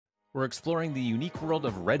We're exploring the unique world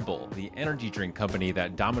of Red Bull, the energy drink company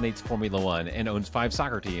that dominates Formula One and owns 5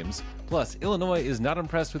 soccer teams. Plus, Illinois is not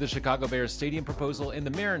impressed with the Chicago Bears stadium proposal, and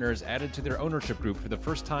the Mariners added to their ownership group for the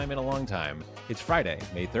first time in a long time. It's Friday,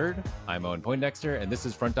 May 3rd. I'm Owen Poindexter, and this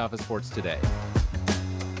is Front Office Sports Today.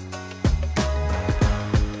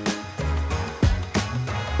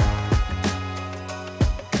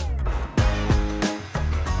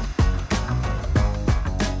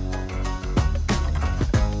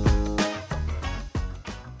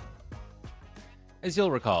 As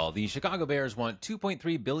you'll recall, the Chicago Bears want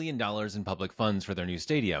 $2.3 billion in public funds for their new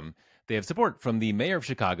stadium. They have support from the mayor of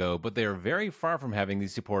Chicago, but they are very far from having the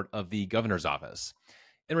support of the governor's office.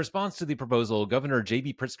 In response to the proposal, Governor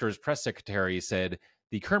J.B. Pritzker's press secretary said,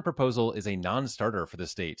 "The current proposal is a non-starter for the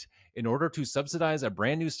state. In order to subsidize a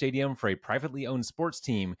brand new stadium for a privately owned sports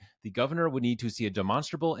team, the governor would need to see a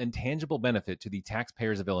demonstrable and tangible benefit to the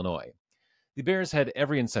taxpayers of Illinois." The Bears had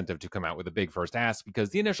every incentive to come out with a big first ask because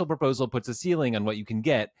the initial proposal puts a ceiling on what you can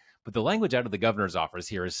get, but the language out of the governor's office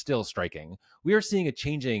here is still striking. We are seeing a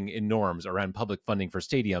changing in norms around public funding for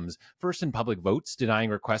stadiums, first in public votes denying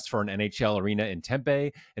requests for an NHL arena in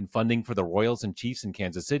Tempe and funding for the Royals and Chiefs in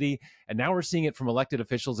Kansas City, and now we're seeing it from elected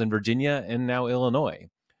officials in Virginia and now Illinois.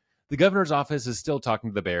 The governor's office is still talking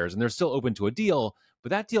to the Bears, and they're still open to a deal, but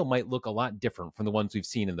that deal might look a lot different from the ones we've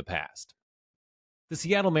seen in the past. The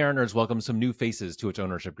Seattle Mariners welcomed some new faces to its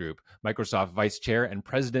ownership group. Microsoft Vice Chair and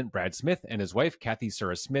President Brad Smith and his wife, Kathy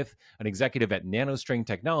Sura Smith, an executive at NanoString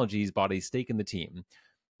Technologies, bought a stake in the team.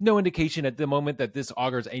 No indication at the moment that this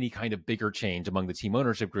augurs any kind of bigger change among the team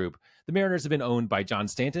ownership group. The Mariners have been owned by John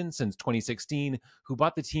Stanton since 2016, who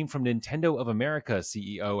bought the team from Nintendo of America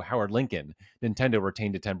CEO Howard Lincoln. Nintendo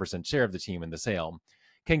retained a 10% share of the team in the sale.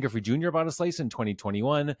 Ken Griffey Jr. bought a slice in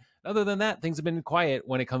 2021. Other than that, things have been quiet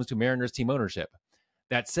when it comes to Mariners team ownership.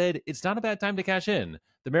 That said, it's not a bad time to cash in.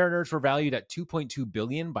 The Mariners were valued at $2.2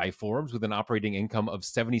 billion by Forbes with an operating income of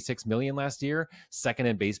 $76 million last year, second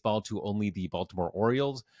in baseball to only the Baltimore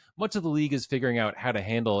Orioles. Much of the league is figuring out how to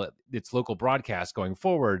handle its local broadcast going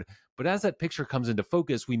forward, but as that picture comes into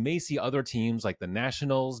focus, we may see other teams like the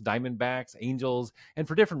Nationals, Diamondbacks, Angels, and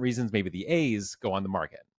for different reasons, maybe the A's, go on the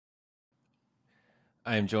market.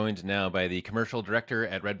 I am joined now by the commercial director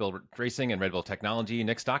at Red Bull Racing and Red Bull Technology,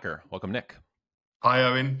 Nick Stocker. Welcome, Nick. Hi,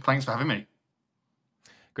 Owen. Thanks for having me.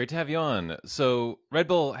 Great to have you on. So Red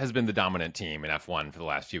Bull has been the dominant team in F1 for the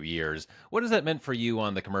last few years. What has that meant for you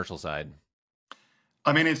on the commercial side?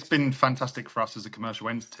 I mean, it's been fantastic for us as a commercial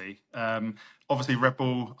entity. Obviously, Red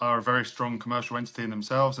Bull are a very strong commercial entity in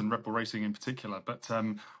themselves, and Red Bull Racing in particular. But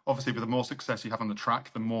obviously, with the more success you have on the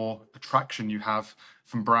track, the more attraction you have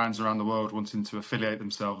from brands around the world wanting to affiliate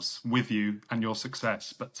themselves with you and your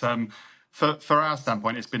success. But for our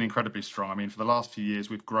standpoint, it's been incredibly strong. I mean, for the last few years,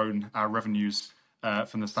 we've grown our revenues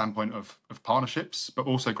from the standpoint of partnerships, but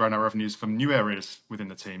also grown our revenues from new areas within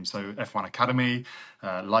the team. So F1 Academy,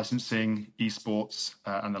 licensing, esports,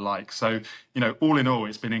 and the like. So, all in all,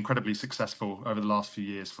 it's been incredibly successful over the last few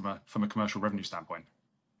years from a commercial revenue standpoint.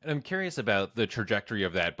 And I'm curious about the trajectory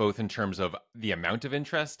of that, both in terms of the amount of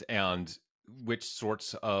interest and which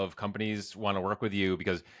sorts of companies want to work with you.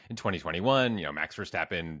 Because in 2021, Max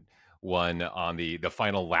Verstappen won on the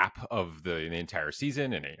final lap of the entire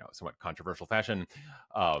season in a somewhat controversial fashion.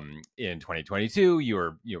 In 2022,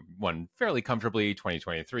 you won fairly comfortably.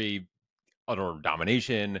 2023, utter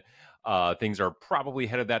domination. Things are probably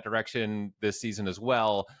headed that direction this season as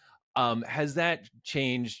well. Has that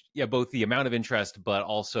changed, both the amount of interest, but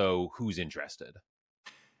also who's interested?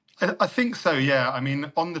 I think so, yeah. I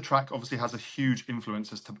mean, on the track obviously has a huge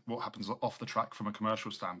influence as to what happens off the track from a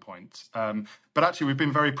commercial standpoint. But actually, we've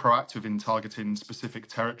been very proactive in targeting specific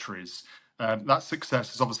territories. That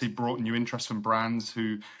success has obviously brought new interest from brands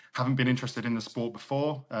who haven't been interested in the sport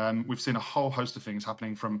before. We've seen a whole host of things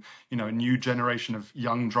happening from, a new generation of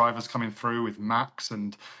young drivers coming through with Max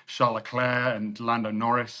and Charles Leclerc and Lando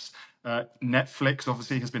Norris. Netflix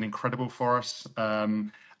obviously has been incredible for us.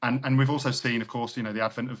 And we've also seen, of course, the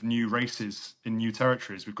advent of new races in new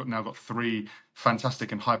territories. We've now got 3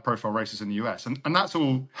 fantastic and high-profile races in the US, and that's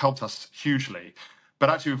all helped us hugely. But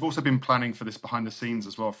actually, we've also been planning for this behind the scenes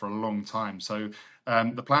as well for a long time. So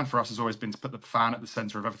the plan for us has always been to put the fan at the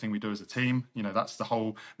center of everything we do as a team. That's the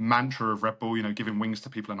whole mantra of Red Bull, giving wings to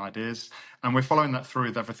people and ideas. And we're following that through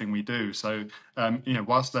with everything we do. So,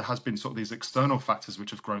 whilst there has been sort of these external factors which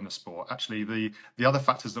have grown the sport, actually the other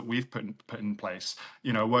factors that we've put in place,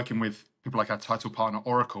 working with people like our title partner,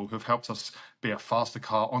 Oracle, who have helped us be a faster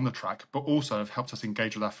car on the track, but also have helped us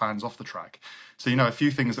engage with our fans off the track. So, a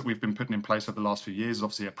few things that we've been putting in place over the last few years is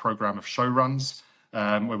obviously a program of show runs.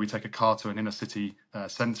 where we take a car to an inner city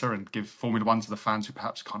centre and give Formula One to the fans who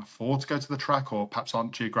perhaps can't afford to go to the track or perhaps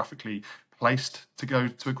aren't geographically placed to go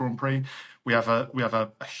to a Grand Prix. We have a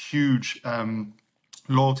huge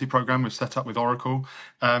loyalty program we've set up with Oracle,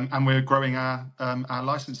 and we're growing our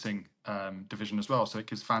licensing division as well. So it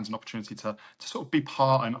gives fans an opportunity to sort of be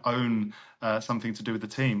part and own something to do with the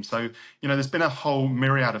team. So, there's been a whole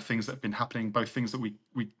myriad of things that have been happening, both things that we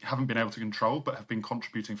haven't been able to control, but have been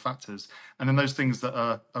contributing factors. And then those things that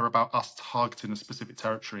are about us targeting a specific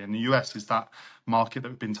territory. And the US is that market that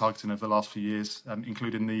we've been targeting over the last few years,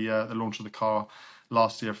 including the launch of the car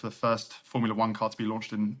last year for the first Formula One car to be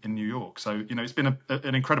launched in New York. So, it's been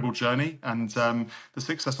an incredible journey, and the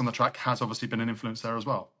success on the track has obviously been an influence there as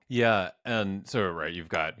well. Yeah, and so right,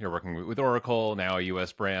 you're working with Oracle now, a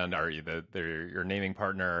U.S. brand. Are you your naming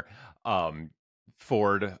partner?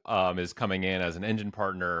 Ford is coming in as an engine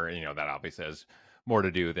partner. And, that obviously has more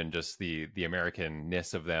to do than just the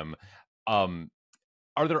Americanness of them.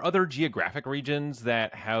 Are there other geographic regions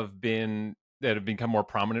that have become more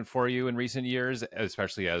prominent for you in recent years,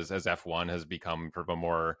 especially as F1 has become sort of a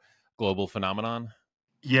more global phenomenon?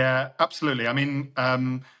 Yeah, absolutely. I mean,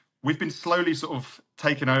 we've been slowly sort of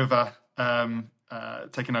taking over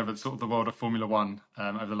sort of the world of Formula One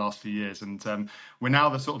over the last few years, and we're now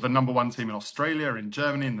the sort of the number one team in Australia, in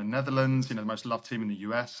Germany, in the Netherlands. The most loved team in the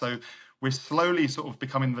US. So we're slowly sort of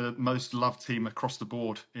becoming the most loved team across the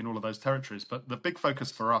board in all of those territories. But the big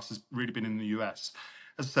focus for us has really been in the US.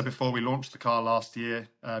 As I said before, we launched the car last year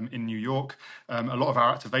in New York. A lot of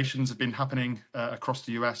our activations have been happening across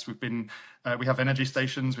the US. We have energy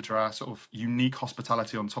stations, which are our sort of unique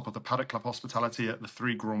hospitality on top of the Paddock Club hospitality at the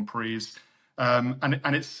 3 Grand Prix.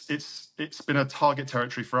 And it's been a target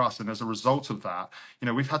territory for us, and as a result of that,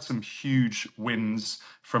 we've had some huge wins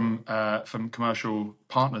from commercial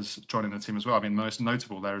partners joining the team as well. I mean, the most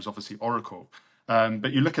notable there is obviously Oracle.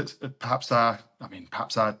 But you look at perhaps our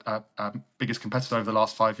biggest competitor over the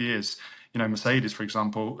last 5 years, Mercedes, for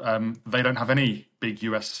example. They don't have any big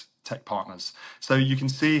US tech partners. So you can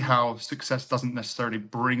see how success doesn't necessarily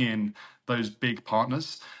bring in those big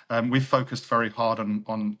partners. We've focused very hard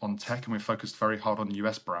on tech, and we've focused very hard on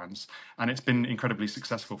US brands, and it's been incredibly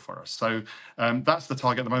successful for us. So that's the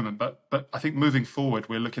target at the moment. But I think moving forward,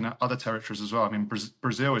 we're looking at other territories as well. I mean,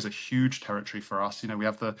 Brazil is a huge territory for us. We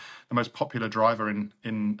have the most popular driver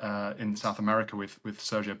in South America with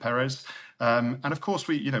Sergio Perez, and of course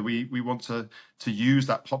we want to use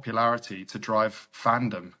that popularity to drive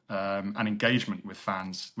fandom and engagement with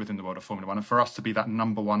fans within the world of Formula One, and for us to be that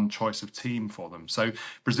number one choice of team for them. So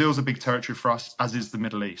Brazil's a big territory for us, as is the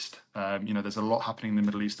Middle East. There's a lot happening in the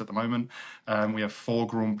Middle East at the moment. We have 4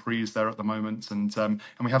 Grand Prix there at the moment, and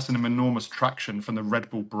we have some enormous traction from the Red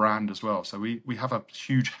Bull brand as well. So we have a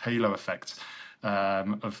huge halo effect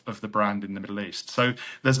of the brand in the Middle East. So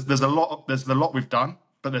there's a lot we've done,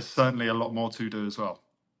 but there's certainly a lot more to do as well.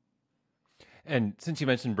 And since you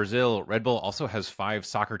mentioned Brazil, Red Bull also has 5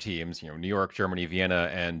 soccer teams, New York, Germany, Vienna,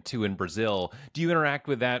 and 2 in Brazil. Do you interact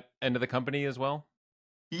with that end of the company as well?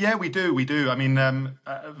 Yeah, we do. We do. I mean,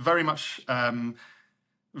 very much they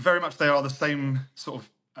are the same sort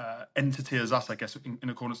of entity as us, I guess, in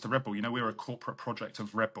accordance to Red Bull. We're a corporate project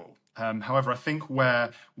of Red Bull. However, I think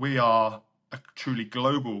where we are a truly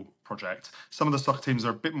global project, some of the soccer teams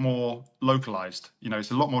are a bit more localized.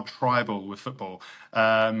 It's a lot more tribal with football,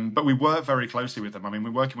 but we work very closely with them. I mean,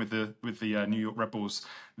 we're working with the New York Red Bulls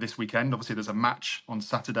this weekend. Obviously, there's a match on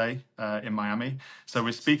Saturday in Miami, so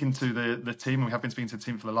we're speaking to the team, and we have been speaking to the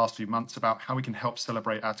team for the last few months about how we can help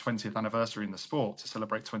celebrate our 20th anniversary in the sport, to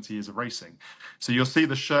celebrate 20 years of racing. So you'll see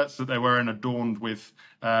the shirts that they're wearing adorned with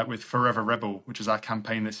Forever Rebel, which is our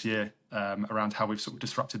campaign this year around how we've sort of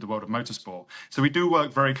disrupted the world of motorsport. So we do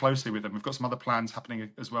work very closely with them. We've got some other plans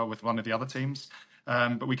happening as well with one of the other teams,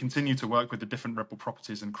 but we continue to work with the different Red Bull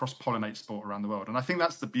properties and cross-pollinate sport around the world. And I think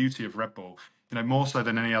that's the beauty of Red Bull, more so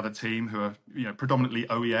than any other team who are, predominantly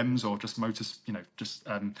OEMs or just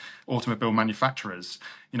automobile manufacturers.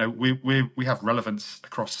 We have relevance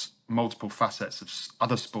across multiple facets of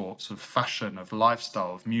other sports, of fashion, of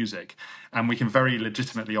lifestyle, of music, and we can very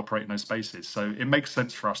legitimately operate in those spaces. So it makes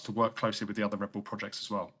sense for us to work closely with the other Red Bull projects as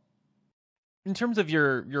well. In terms of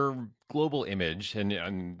your global image, and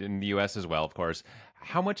in the US as well, of course,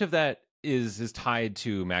 how much of that is tied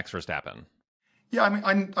to Max Verstappen? Yeah,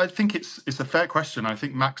 I mean, I think it's a fair question. I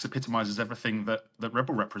think Max epitomizes everything that Red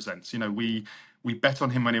Bull represents. We bet on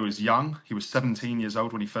him when he was young. He was 17 years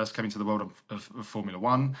old when he first came into the world of Formula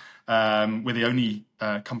One. We're the only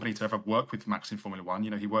company to ever work with Max in Formula One.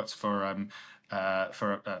 He works for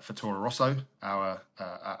Toro Rosso, our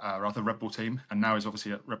other Red Bull team, and now he's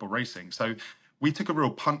obviously at Red Bull Racing. So we took a real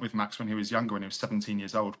punt with Max when he was younger, when he was 17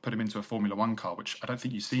 years old, put him into a Formula One car, which I don't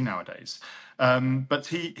think you see nowadays. But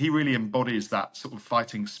he really embodies that sort of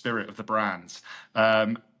fighting spirit of the brands.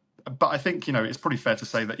 But I think, it's probably fair to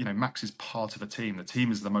say that, Max is part of a team. The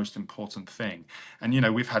team is the most important thing. And,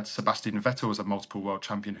 we've had Sebastian Vettel as a multiple world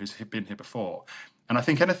champion who's been here before. And I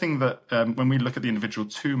think anything that, when we look at the individual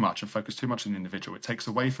too much and focus too much on the individual, it takes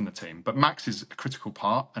away from the team. But Max is a critical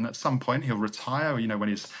part. And at some point, he'll retire, when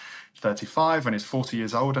he's 35, when he's 40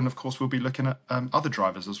 years old. And of course, we'll be looking at other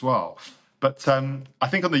drivers as well. But I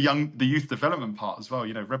think on the youth development part as well,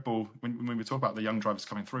 Red Bull, when we talk about the young drivers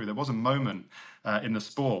coming through, there was a moment in the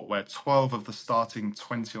sport where 12 of the starting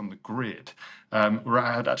 20 on the grid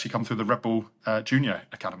had actually come through the Red Bull Junior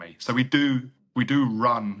Academy. So we do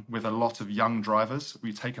run with a lot of young drivers.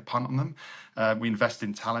 We take a punt on them. We invest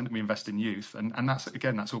in talent. We invest in youth, and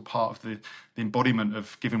that's all part of the embodiment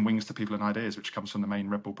of giving wings to people and ideas, which comes from the main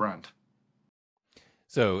Red Bull brand.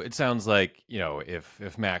 So it sounds like,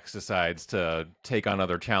 if Max decides to take on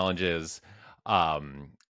other challenges, maybe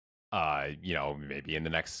in the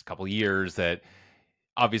next couple of years, that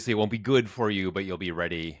obviously it won't be good for you, but you'll be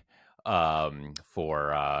ready for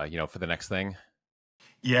the next thing.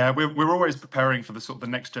 Yeah, we're always preparing for the sort of the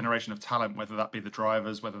next generation of talent, whether that be the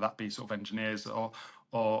drivers, whether that be sort of engineers or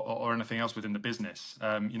anything else within the business.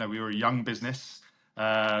 We were a young business.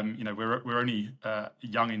 We're only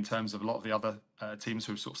young in terms of a lot of the other teams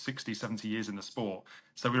who are sort of 60, 70 years in the sport.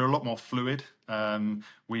 So we're a lot more fluid.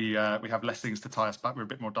 We have less things to tie us back. We're a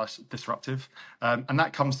bit more disruptive. And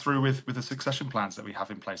that comes through with the succession plans that we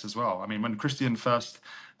have in place as well. I mean, when Christian first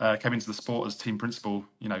came into the sport as team principal,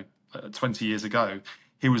 20 years ago,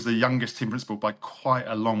 he was the youngest team principal by quite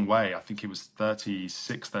a long way. I think he was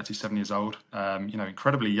 36, 37 years old.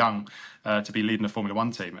 Incredibly young to be leading a Formula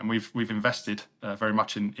One team. And we've invested very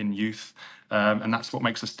much in youth, and that's what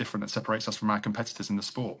makes us different. That separates us from our competitors in the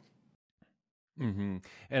sport. Mm-hmm.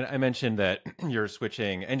 And I mentioned that you're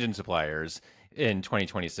switching engine suppliers in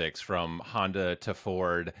 2026 from Honda to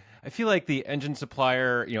Ford. I feel like the engine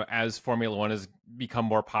supplier, as Formula One has become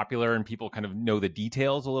more popular and people kind of know the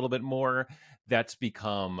details a little bit more, that's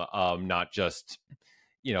become not just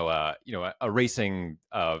a racing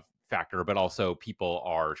factor, but also people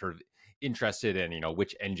are sort of interested in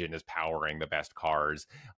which engine is powering the best cars.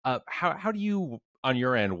 How do you on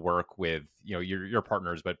your end work with your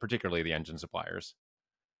partners, but particularly the engine suppliers?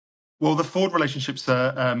 Well, the Ford relationship's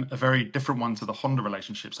a very different one to the Honda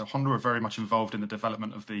relationship. So Honda are very much involved in the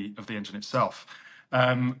development of the engine itself.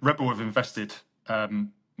 Red Bull have invested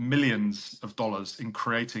millions of dollars in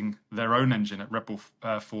creating their own engine at Red Bull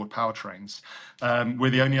Ford Powertrains. We're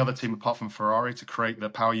the only other team apart from Ferrari to create the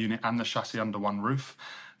power unit and the chassis under one roof.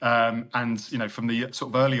 And from the sort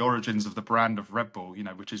of early origins of the brand of Red Bull,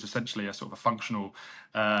 which is essentially a sort of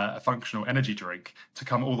a functional energy drink, to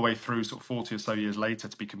come all the way through sort of 40 or so years later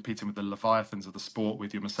to be competing with the Leviathans of the sport,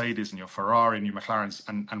 with your Mercedes and your Ferrari and your McLarens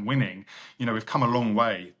and winning, we've come a long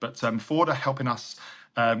way. But Ford are helping us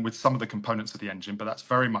with some of the components of the engine, but that's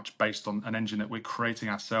very much based on an engine that we're creating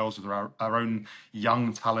ourselves with our own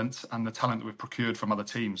young talent and the talent that we've procured from other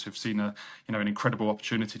teams who've seen an incredible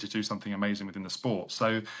opportunity to do something amazing within the sport.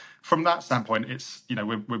 So from that standpoint, it's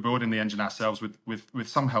we're building the engine ourselves with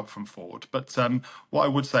some help from Ford. But what I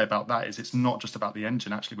would say about that is it's not just about the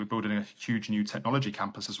engine. Actually, we're building a huge new technology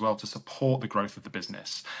campus as well to support the growth of the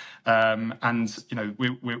business.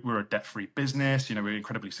 We're a debt-free business. We're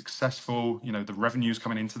incredibly successful. The revenues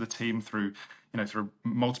coming into the team through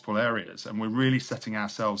multiple areas, and we're really setting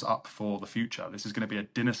ourselves up for the future. This is going to be a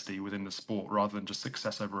dynasty within the sport rather than just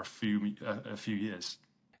success over a few years.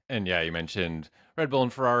 And yeah, you mentioned Red Bull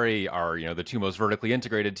and Ferrari are, the two most vertically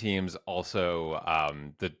integrated teams, also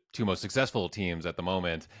the two most successful teams at the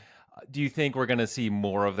moment. Do you think we're going to see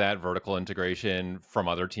more of that vertical integration from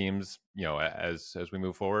other teams, as we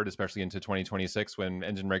move forward, especially into 2026 when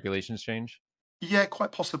engine regulations change? Yeah,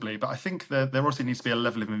 quite possibly, but I think there also needs to be a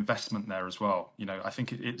level of investment there as well. I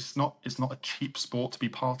think it's not a cheap sport to be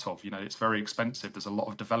part of. It's very expensive. There's a lot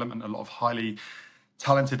of development, a lot of highly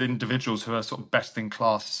talented individuals who are sort of best in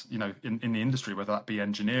class, in the industry, whether that be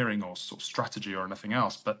engineering or sort of strategy or anything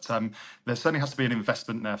else. But there certainly has to be an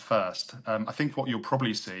investment there first. I think what you'll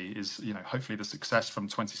probably see is, hopefully the success from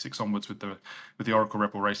 26 onwards with the Oracle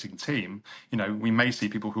Red Bull Racing team. We may see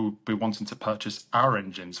people who be wanting to purchase our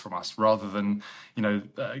engines from us rather than,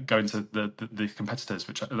 go into the competitors,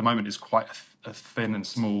 which at the moment is quite a thin and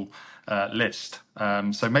small list.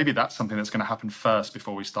 So maybe that's something that's going to happen first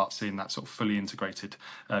before we start seeing that sort of fully integrated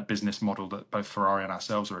business model that both Ferrari and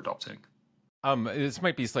ourselves are adopting. This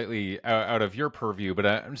might be slightly out of your purview, but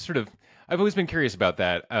I've always been curious about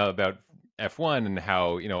that, about F1 and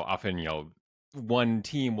how, often, one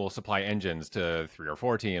team will supply engines to 3 or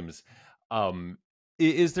 4 teams. Um,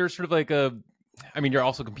 is there sort of like a, I mean, you're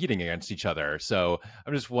also competing against each other, so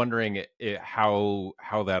I'm just wondering how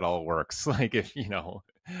that all works. Like, if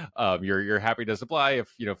you're happy to supply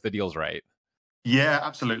if the deal's right. Yeah,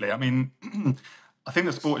 absolutely. I mean, I think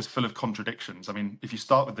the sport is full of contradictions. I mean, if you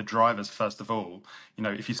start with the drivers, first of all,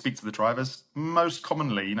 if you speak to the drivers, most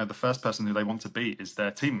commonly, the first person who they want to beat is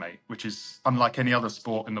their teammate, which is unlike any other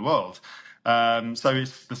sport in the world.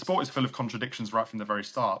 The sport is full of contradictions right from the very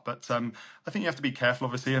start. But I think you have to be careful,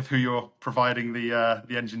 obviously, of who you're providing the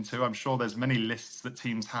engine to. I'm sure there's many lists that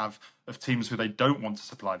teams have of teams who they don't want to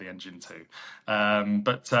supply the engine to.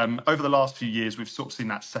 But over the last few years, we've sort of seen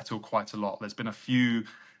that settle quite a lot. There's been a few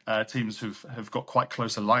teams have got quite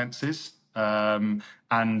close alliances, and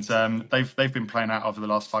they've been playing out over the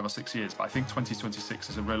last 5 or 6 years. But I think 2026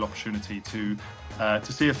 is a real opportunity to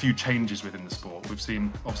see a few changes within the sport. We've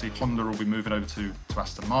seen obviously Honda will be moving over to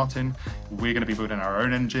Aston Martin. We're going to be building our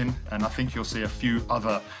own engine, and I think you'll see a few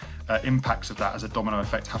other impacts of that as a domino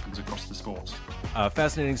effect happens across the sport.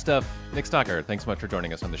 Fascinating stuff. Nick Stocker, thanks so much for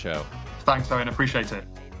joining us on the show. Thanks, Owen. Appreciate it.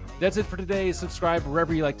 That's it for today. Subscribe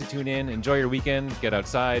wherever you like to tune in. Enjoy your weekend. Get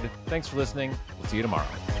outside. Thanks for listening. We'll see you tomorrow.